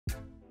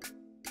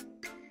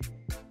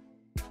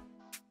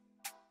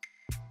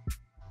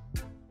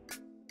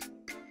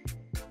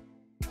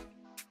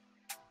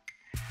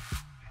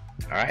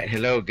All right,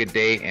 hello, good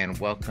day, and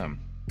welcome.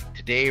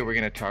 Today we're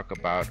going to talk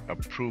about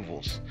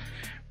approvals.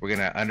 We're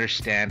going to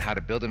understand how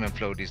to build them in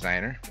Flow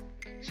Designer,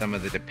 some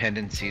of the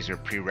dependencies or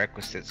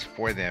prerequisites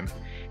for them,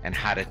 and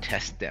how to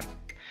test them.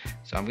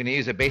 So I'm going to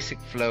use a basic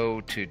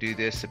flow to do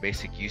this, a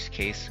basic use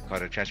case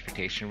called a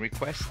transportation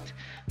request.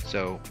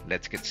 So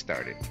let's get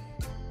started.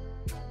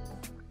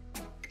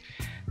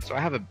 So I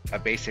have a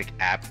basic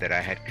app that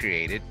I had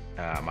created.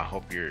 I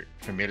hope you're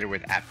familiar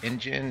with App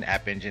Engine.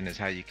 App Engine is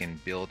how you can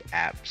build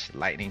apps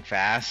lightning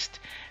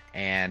fast,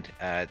 and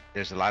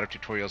there's a lot of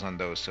tutorials on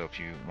those. So if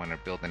you want to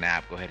build an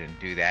app, go ahead and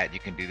do that. You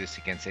can do this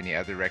against any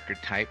other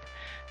record type.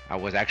 I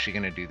was actually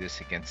going to do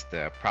this against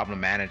problem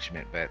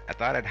management, but I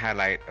thought I'd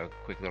highlight a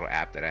quick little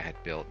app that I had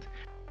built.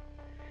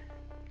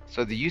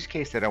 So the use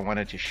case that I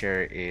wanted to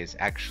share is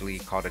actually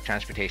called a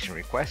transportation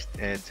request.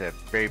 And it's a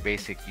very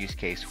basic use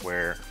case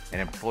where an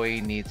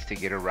employee needs to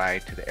get a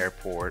ride to the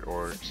airport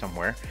or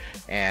somewhere,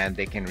 and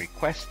they can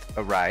request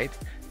a ride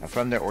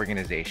from their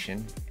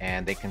organization,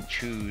 and they can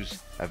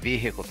choose a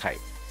vehicle type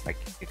like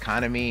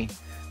economy,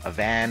 a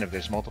van if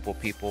there's multiple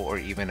people, or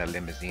even a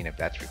limousine if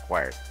that's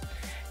required.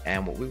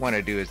 And what we want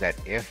to do is that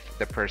if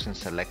the person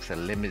selects a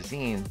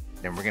limousine,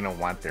 then we're going to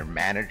want their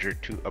manager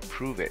to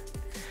approve it.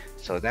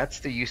 So that's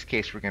the use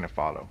case we're going to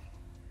follow.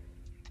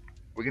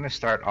 We're going to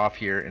start off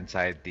here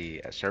inside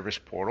the service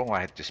portal.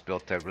 I had just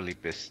built a really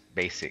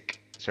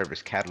basic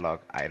service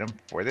catalog item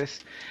for this,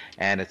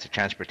 and it's a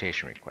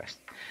transportation request.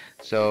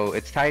 So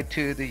it's tied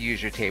to the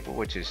user table,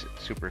 which is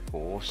super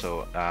cool.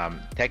 So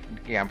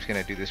technically I'm just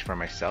going to do this for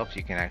myself.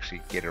 You can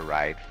actually get a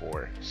ride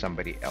for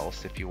somebody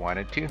else if you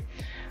wanted to.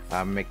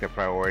 Make the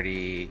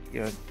priority,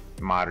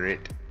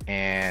 moderate,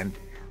 and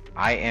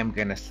I am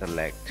going to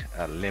select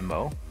a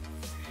limo.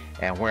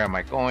 And where am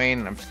I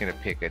going? I'm just going to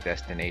pick a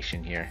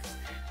destination here.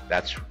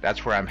 That's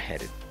where I'm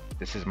headed.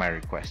 This is my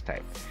request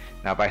type.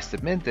 Now, if I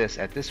submit this,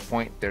 at this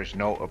point, there's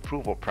no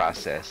approval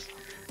process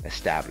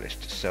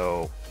established.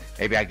 So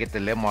maybe I get the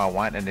limo I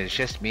want, and it's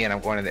just me, and I'm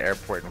going to the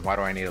airport. And why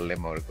do I need a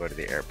limo to go to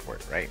the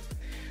airport, right?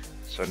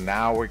 So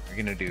now what we're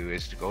going to do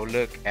is to go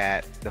look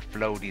at the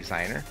Flow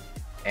Designer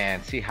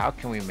and see how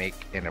can we make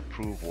an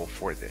approval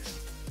for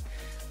this.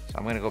 So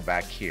I'm going to go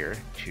back here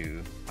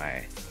to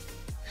my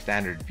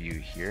standard view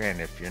here,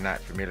 and if you're not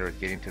familiar with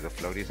getting to the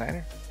Flow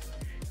Designer,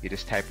 you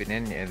just type it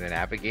in the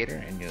navigator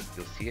and you'll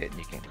see it, and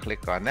you can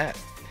click on that,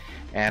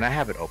 and I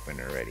have it open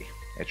already.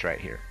 It's right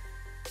here.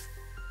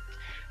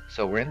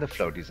 So we're in the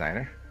Flow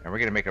Designer, and we're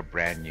going to make a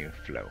brand new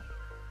flow,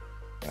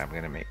 and I'm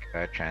going to make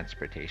a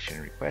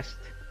transportation request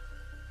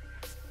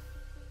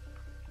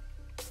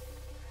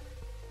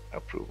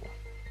approval.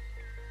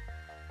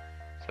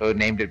 So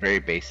named it very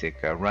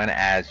basic. Run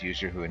as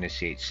user who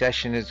initiates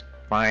session is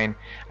fine.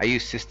 I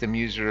use system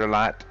user a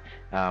lot.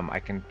 I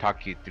can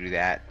talk you through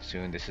that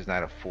soon. This is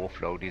not a full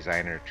Flow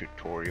Designer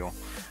tutorial.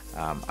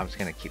 I'm just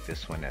going to keep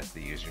this one as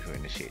the user who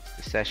initiates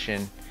the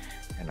session,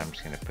 and I'm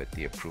just going to put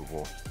the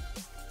approval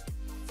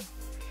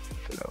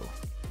flow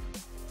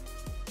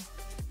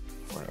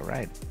for a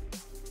ride.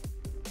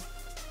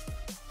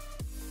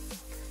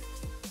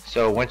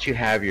 So once you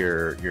have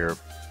your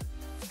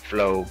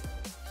flow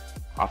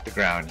off the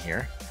ground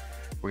here,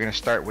 we're going to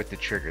start with the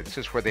trigger. This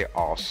is where they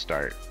all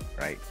start,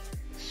 right?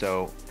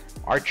 So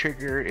our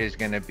trigger is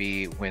going to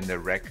be when the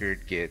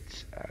record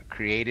gets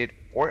created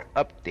or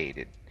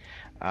updated,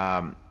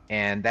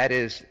 and that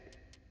is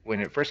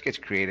when it first gets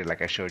created,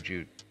 like I showed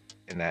you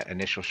in that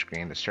initial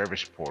screen, the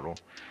service portal.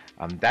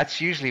 That's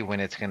usually when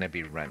it's going to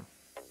be run.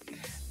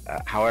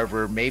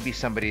 However, maybe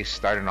somebody's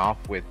starting off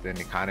with an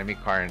economy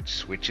car and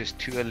switches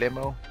to a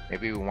limo.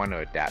 Maybe we want to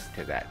adapt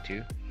to that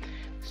too.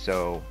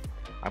 So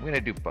I'm going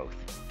to do both.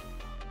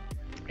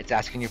 It's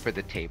asking you for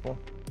the table,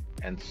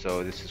 and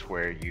so this is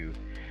where you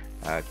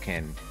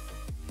can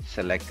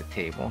select the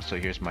table. So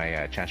here's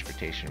my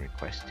transportation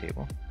request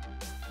table,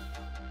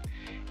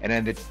 and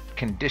then the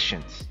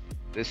conditions.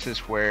 This is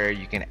where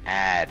you can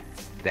add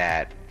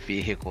that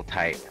vehicle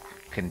type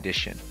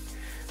condition.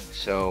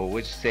 So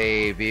we'll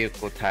say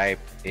vehicle type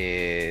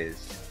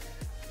is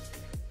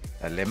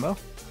a limo,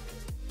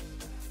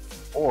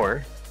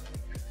 or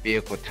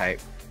vehicle type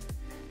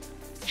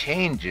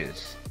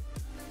changes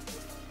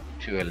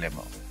to a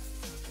limo.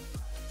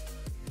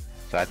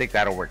 So I think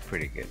that'll work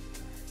pretty good.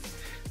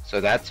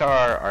 So that's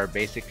our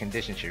basic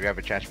conditions here. We have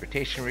a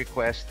transportation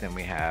request, and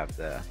we have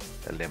the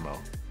limo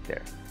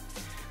there.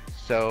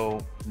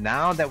 So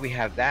now that we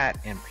have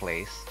that in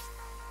place,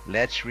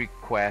 let's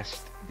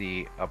request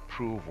the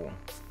approval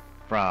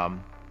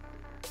from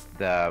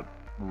the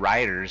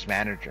rider's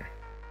manager.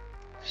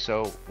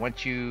 So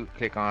once you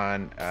click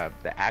on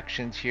the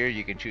actions here,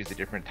 you can choose the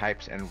different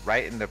types, and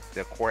right in the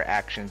core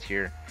actions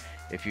here,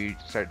 if you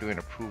start doing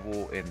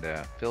approval in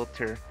the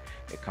filter,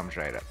 it comes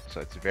right up. So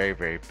it's very,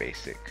 very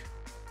basic.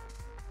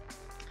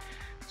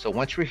 So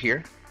once we're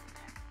here,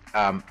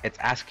 it's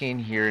asking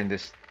here in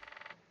this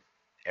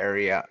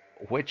area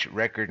which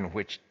record and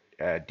which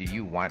do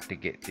you want to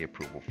get the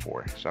approval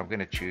for. So I'm going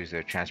to choose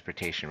a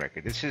transportation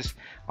record. This is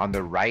on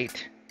the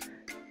right.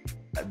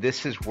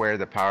 This is where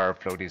the power of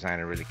Flow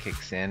Designer really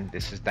kicks in.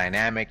 This is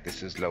dynamic,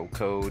 this is low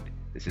code,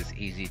 This is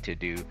easy to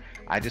do.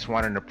 I just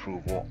want an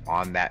approval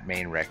on that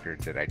main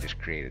record that I just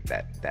created,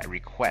 that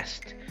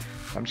request.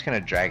 So I'm just going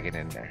to drag it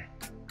in there.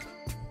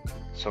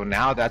 So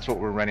now that's what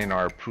we're running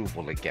our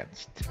approval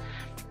against.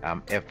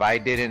 If I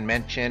didn't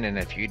mention, and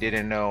if you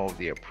didn't know,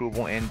 the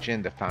approval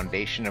engine, the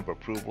foundation of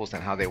approvals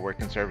and how they work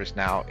in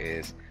ServiceNow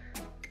is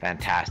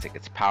fantastic.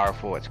 It's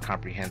powerful, it's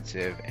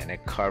comprehensive, and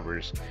it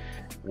covers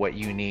what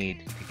you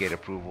need to get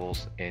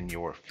approvals in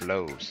your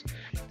flows.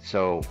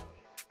 So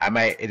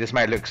this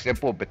might look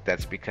simple, but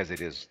that's because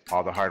it is,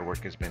 all the hard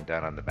work has been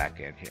done on the back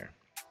end here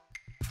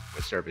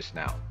with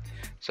ServiceNow.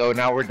 So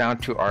now we're down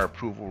to our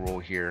approval rule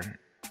here.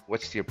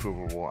 What's the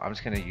approval rule? I'm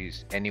just going to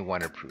use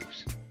anyone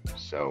approves.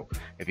 So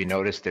if you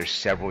notice, there's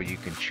several you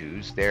can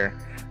choose there.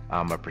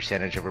 A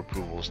percentage of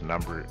approvals,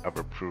 number of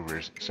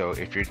approvers. So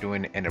if you're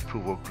doing an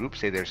approval group,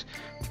 say there's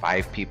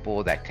 5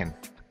 people that can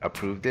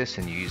approve this,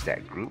 and you use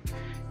that group.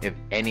 If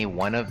any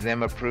one of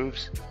them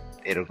approves,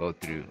 it'll go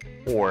through.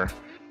 Or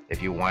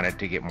if you wanted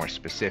to get more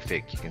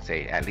specific, you can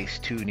say at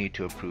least 2 need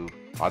to approve.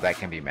 All that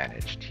can be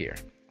managed here.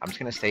 I'm just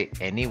going to say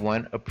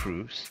anyone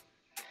approves.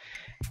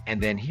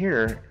 And then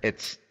here,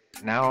 it's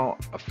now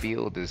a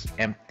field is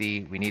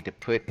empty. We need to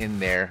put in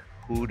there,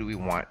 who do we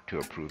want to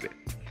approve it?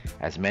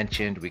 As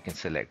mentioned, we can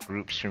select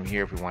groups from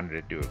here. If we wanted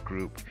to do a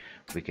group,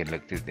 we can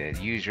look through the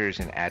users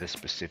and add a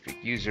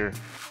specific user,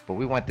 but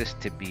we want this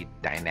to be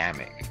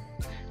dynamic.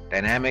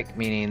 Dynamic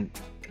meaning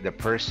the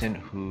person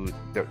who,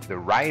 the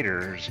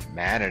writer's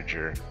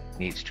manager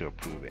needs to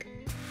approve it.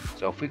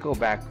 So if we go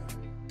back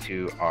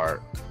to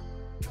our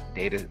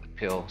data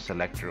pill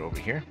selector over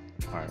here,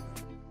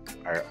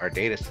 our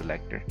data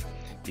selector,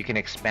 you can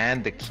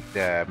expand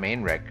the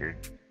main record,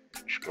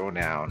 scroll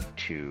down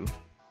to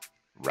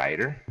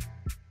writer,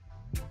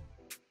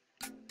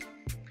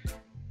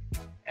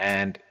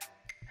 and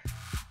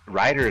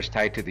writer is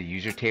tied to the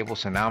user table.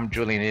 So now I'm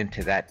drilling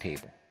into that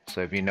table.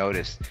 So if you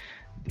notice,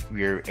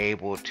 we're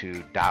able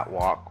to dot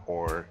walk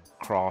or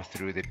crawl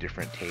through the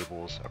different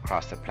tables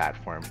across the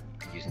platform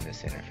using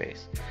this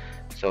interface.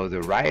 So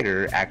the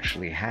writer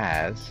actually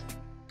has,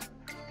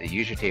 the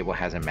user table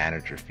has a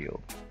manager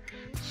field.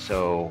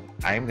 So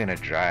I'm going to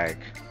drag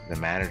the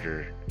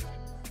manager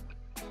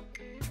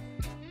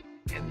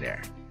in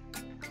there.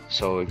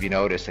 So if you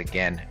notice,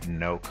 again,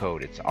 no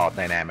code, it's all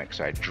dynamic.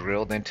 So I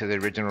drilled into the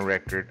original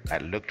record, I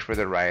looked for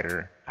the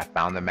writer, I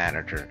found the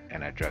manager,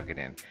 and I drug it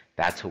in.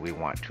 That's who we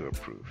want to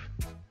approve.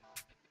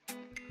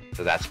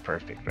 So that's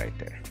perfect right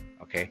there.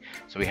 Okay,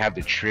 so we have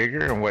the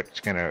trigger and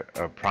what's going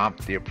to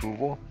prompt the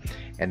approval,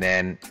 and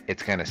then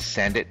it's going to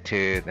send it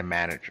to the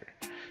manager.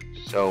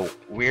 So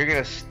we're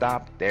going to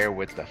stop there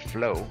with the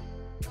flow,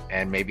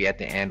 and maybe at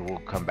the end we'll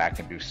come back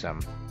and do some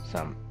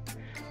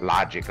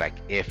logic, like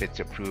if it's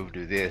approved,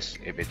 do this,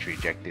 if it's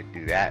rejected,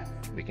 do that.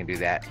 We can do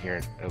that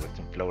here with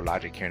some flow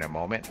logic here in a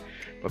moment.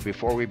 But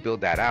before we build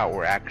that out,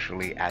 we're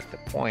actually at the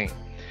point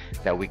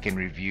that we can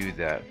review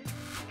the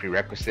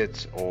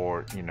prerequisites,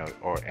 or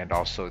and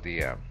also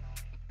the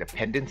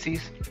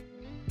dependencies,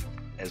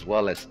 as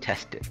well as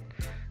test it.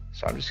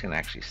 So I'm just going to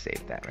actually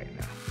save that right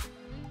now,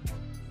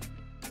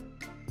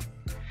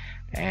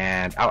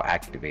 and I'll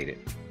activate it,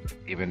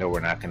 even though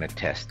we're not going to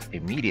test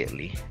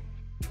immediately.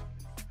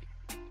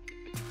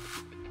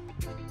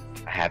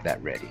 I have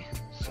that ready.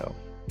 So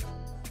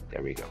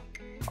there we go.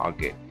 All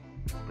good.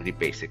 Pretty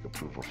basic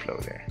approval flow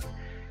there.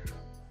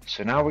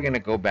 So now we're going to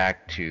go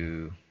back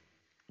to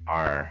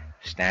our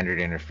standard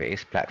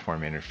interface,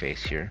 platform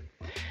interface here,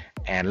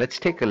 and let's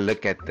take a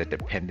look at the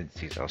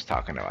dependencies I was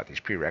talking about,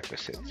 these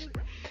prerequisites.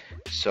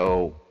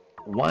 So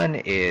one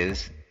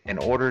is, in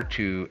order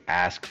to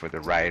ask for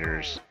the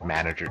writer's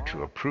manager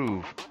to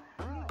approve,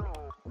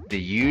 the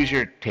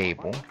user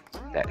table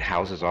that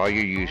houses all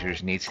your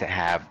users needs to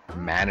have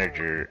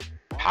manager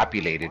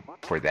populated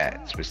for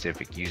that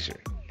specific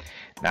user.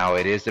 Now,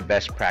 it is the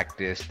best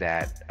practice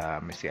that,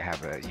 let's see, I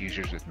have a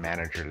users with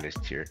manager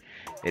list here.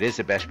 It is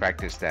the best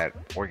practice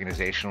that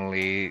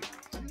organizationally,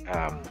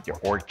 your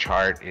org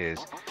chart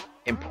is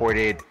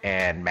imported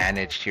and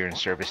managed here in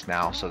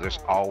ServiceNow. So there's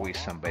always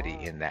somebody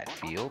in that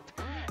field.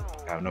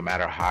 No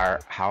matter how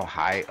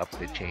high up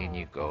the chain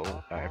you go,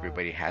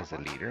 everybody has a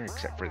leader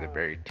except for the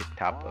very tip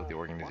top of the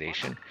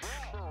organization.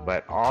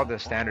 But all the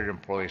standard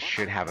employees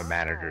should have a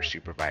manager,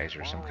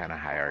 supervisor, some kind of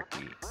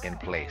hierarchy in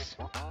place.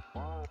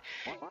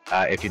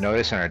 If you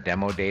notice in our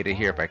demo data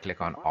here, if I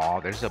click on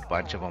all, there's a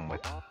bunch of them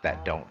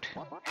that don't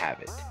have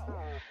it.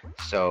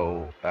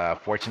 So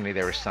fortunately,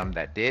 there were some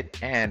that did,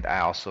 and I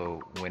also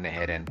went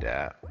ahead and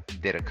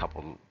did a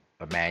couple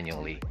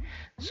manually.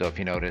 So if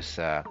you notice,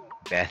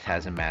 Beth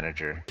has a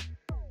manager,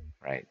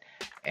 right?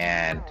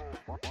 And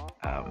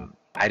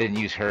I didn't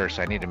use her,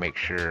 so I need to make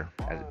sure,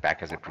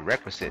 back as a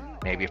prerequisite,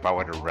 maybe if I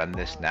were to run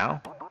this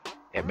now,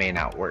 it may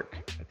not work.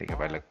 I think if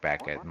I look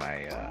back at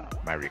my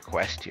my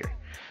request here.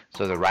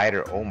 So the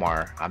writer,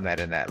 Omar, I'm not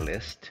in that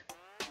list.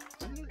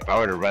 If I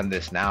were to run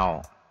this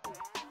now,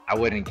 it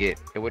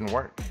wouldn't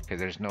work,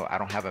 because I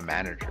don't have a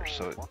manager.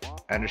 So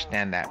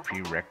understand that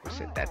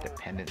prerequisite, that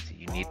dependency,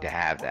 you need to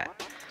have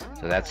that.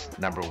 So that's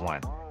number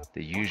one.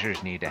 The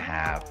users need to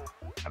have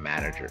a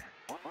manager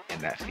in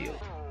in that field.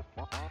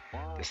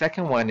 The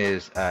second one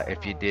is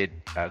if you did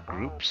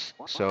groups.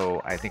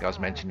 So I think I was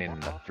mentioning in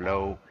the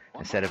flow,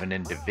 instead of an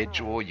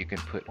individual, you can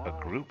put a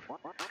group.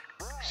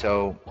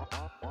 So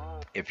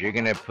if you're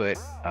gonna put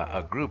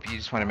a group, you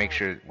just want to make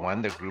sure,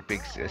 one, the group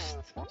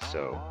exists.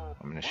 So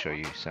I'm gonna show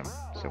you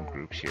some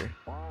groups here.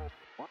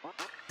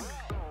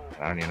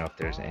 I don't even know if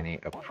there's any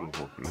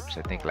approval groups.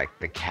 I think like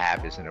the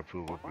cab is an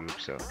approval group,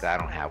 so I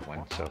don't have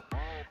one. So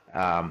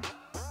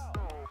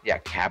yeah,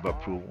 cab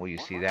approval, you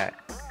see that?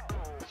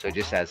 So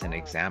just as an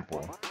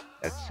example,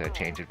 that's a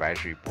change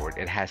advisory board.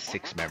 It has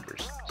 6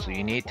 members. So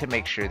you need to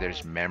make sure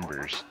there's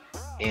members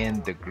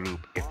in the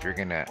group if you're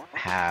gonna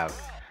have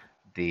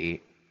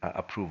the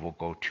approval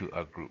go to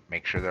a group.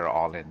 Make sure they're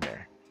all in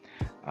there.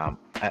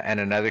 And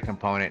another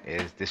component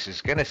is this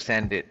is going to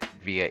send it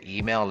via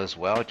email as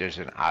well. There's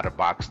an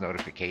out-of-box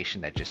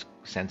notification that just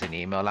sends an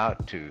email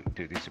out to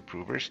these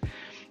approvers.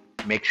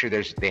 Make sure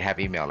they have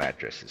email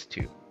addresses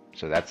too.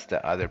 So that's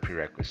the other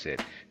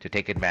prerequisite to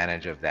take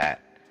advantage of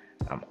that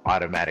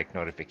automatic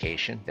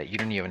notification that you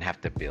don't even have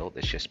to build.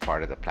 It's just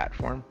part of the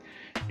platform.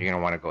 You're going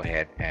to want to go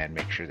ahead and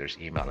make sure there's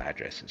email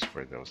addresses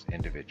for those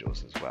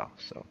individuals as well.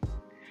 So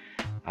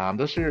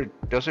those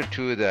are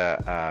 2 of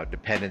the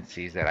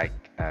dependencies that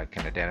I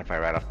can identify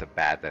right off the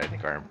bat that I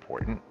think are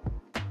important.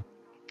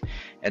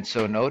 And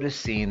so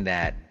noticing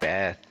that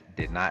Beth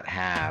did not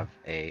have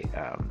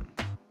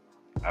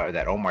or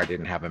that Omar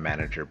didn't have a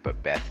manager,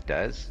 but Beth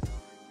does,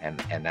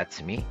 and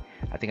that's me.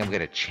 I think I'm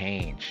going to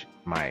change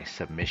my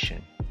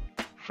submission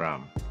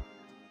from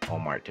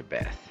Omar to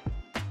Beth,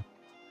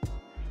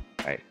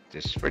 right?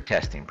 Just for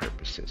testing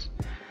purposes.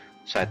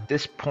 So at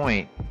this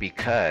point,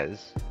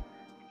 because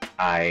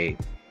I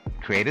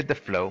created the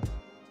flow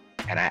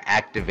and I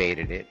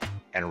activated it,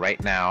 and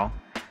right now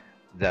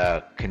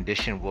the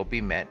condition will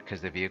be met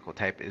because the vehicle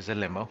type is a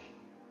limo,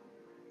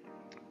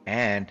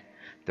 and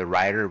the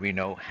rider we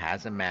know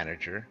has a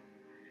manager,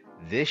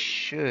 this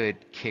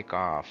should kick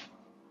off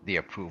the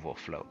approval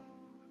flow.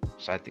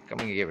 So I think I'm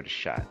gonna give it a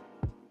shot.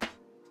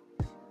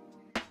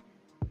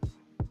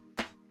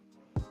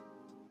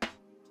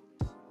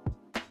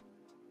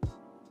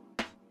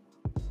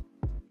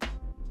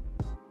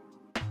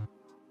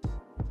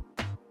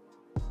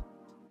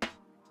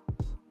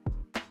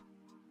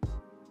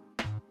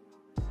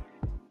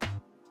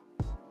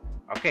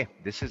 Okay,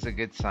 this is a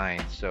good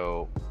sign.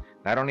 So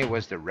not only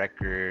was the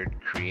record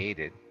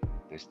created,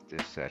 this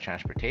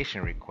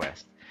transportation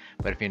request,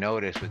 but if you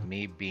notice, with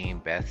me being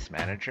Beth's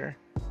manager,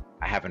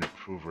 I have an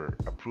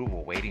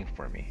approval waiting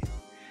for me.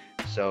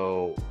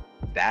 So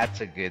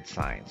that's a good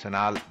sign. So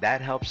now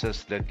that helps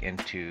us look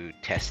into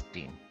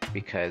testing,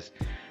 because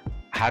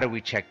how do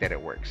we check that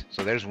it works?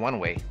 So there's one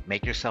way: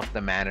 make yourself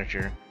the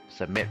manager,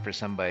 submit for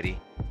somebody,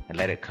 and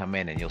let it come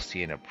in, and you'll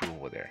see an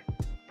approval there.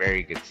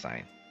 Very good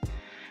sign.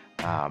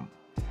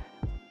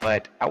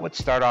 But I would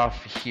start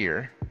off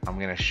here. I'm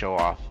going to show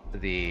off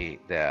the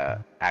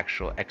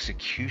actual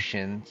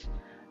executions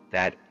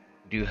that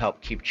do help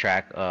keep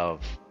track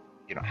of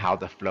how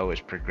the flow is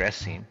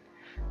progressing.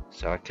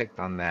 So I clicked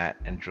on that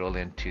and drill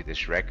into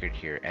this record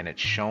here, and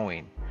it's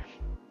showing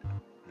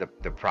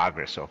the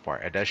progress so far.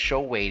 It does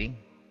show waiting,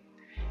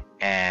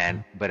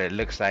 but it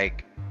looks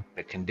like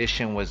the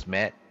condition was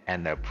met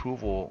and the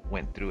approval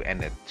went through,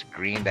 and it's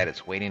green that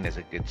it's waiting is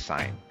a good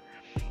sign.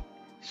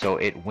 So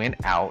it went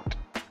out,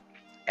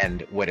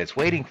 and what it's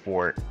waiting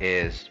for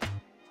is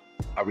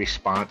a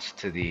response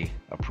to the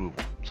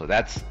approval. So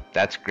that's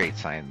great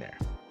sign there.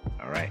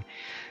 All right.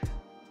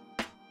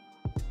 So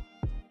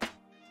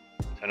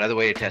another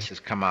way to test is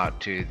come out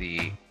to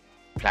the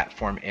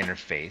platform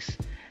interface,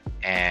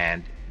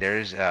 and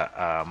there's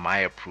a my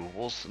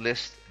approvals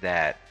list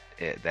that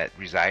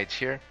resides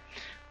here.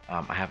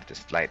 I have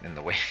this light in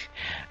the way,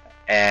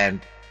 and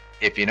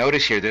if you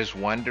notice here, there's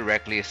one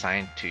directly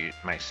assigned to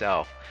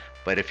myself.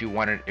 But if you're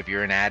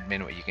an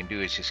admin, what you can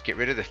do is just get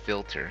rid of the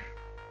filter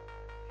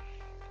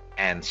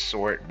and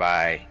sort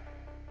by,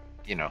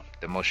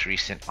 the most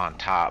recent on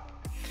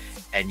top,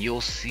 and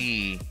you'll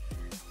see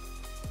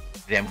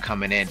them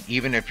coming in.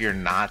 Even if you're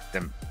not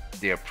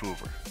the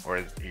approver,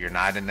 or you're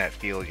not in that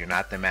field, you're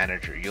not the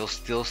manager, you'll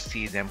still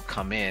see them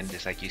come in,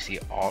 just like you see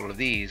all of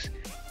these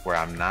where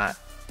I'm not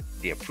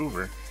the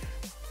approver.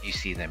 You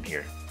see them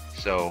here.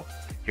 So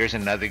here's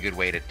another good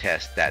way to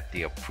test that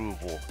the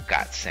approval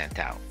got sent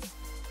out.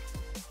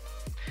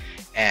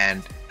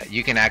 And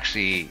you can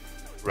actually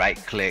right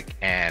click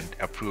and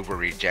approve or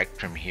reject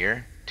from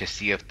here to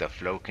see if the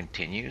flow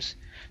continues.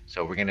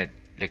 So we're going to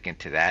look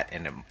into that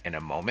in a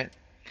moment.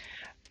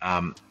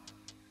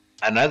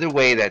 Another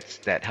way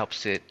that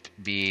helps it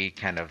be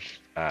kind of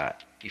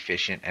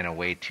efficient and a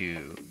way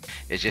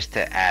is just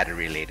to add a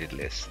related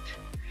list.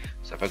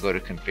 So if I go to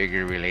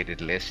configure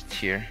related list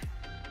here,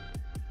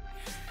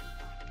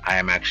 I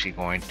am actually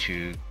going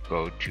to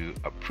go to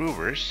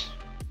approvers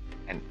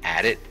and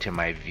add it to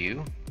my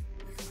view.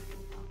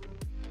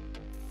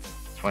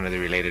 One of the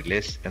related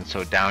lists. And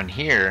so down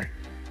here,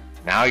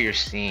 now you're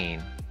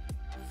seeing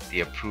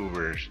the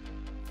approvers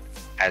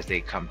as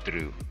they come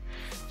through.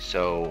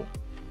 So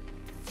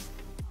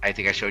I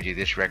think I showed you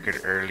this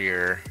record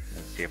earlier.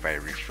 Let's see if I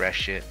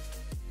refresh it.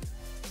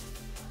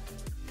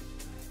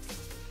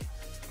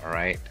 All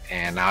right,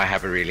 and now I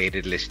have a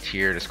related list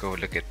here. Let's go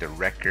look at the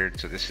record.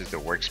 So this is the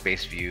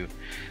workspace view.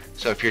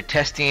 So if you're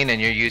testing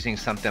and you're using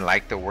something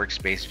like the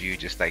workspace view,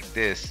 just like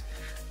this,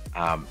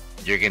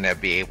 you're gonna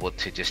be able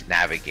to just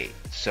navigate.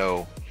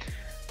 So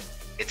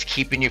it's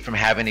keeping you from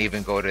having to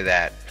even go to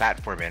that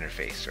platform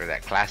interface or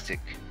that classic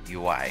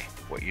UI.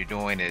 What you're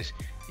doing is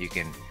you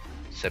can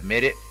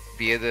submit it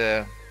via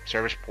the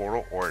service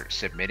portal or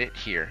submit it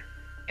here,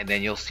 and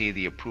then you'll see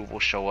the approval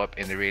show up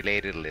in the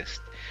related list.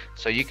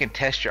 So you can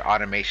test your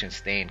automation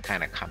staying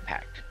kind of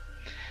compact.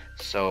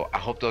 So I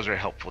hope those are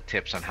helpful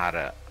tips on how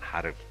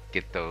to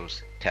get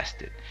those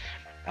tested.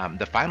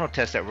 The final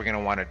test that we're going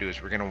to want to do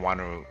is we're going to want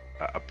to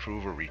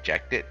approve or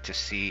reject it to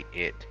see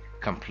it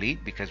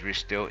complete, because we're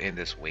still in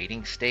this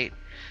waiting state.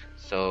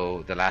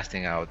 So the last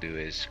thing I'll do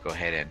is go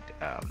ahead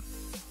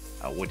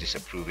and we'll just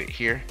approve it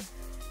here.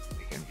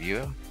 We can view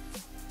them.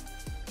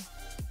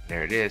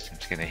 There it is. I'm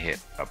just going to hit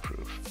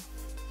approve.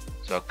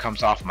 So it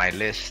comes off my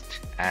list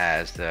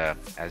as the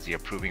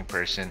approving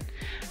person,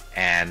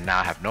 and now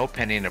I have no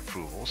pending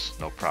approvals,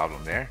 no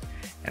problem there.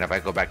 And if I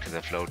go back to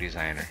the Flow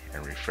Designer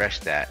and refresh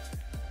that,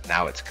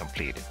 now it's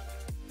completed.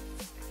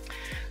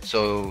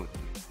 So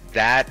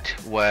that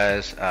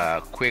was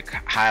a quick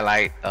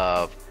highlight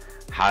of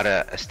how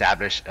to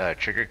establish a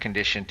trigger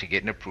condition to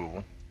get an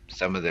approval,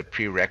 some of the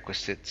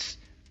prerequisites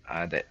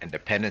and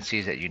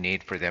dependencies that you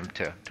need for them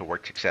to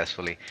work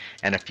successfully,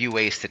 and a few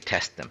ways to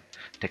test them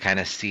to kind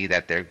of see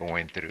that they're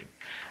going through.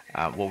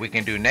 What we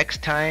can do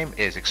next time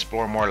is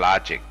explore more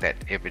logic, that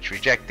if it's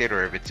rejected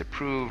or if it's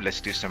approved,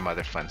 let's do some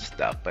other fun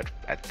stuff. But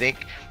I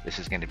think this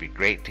is going to be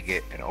great to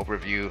get an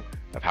overview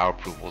of how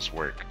approvals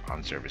work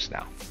on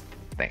ServiceNow.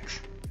 Thanks.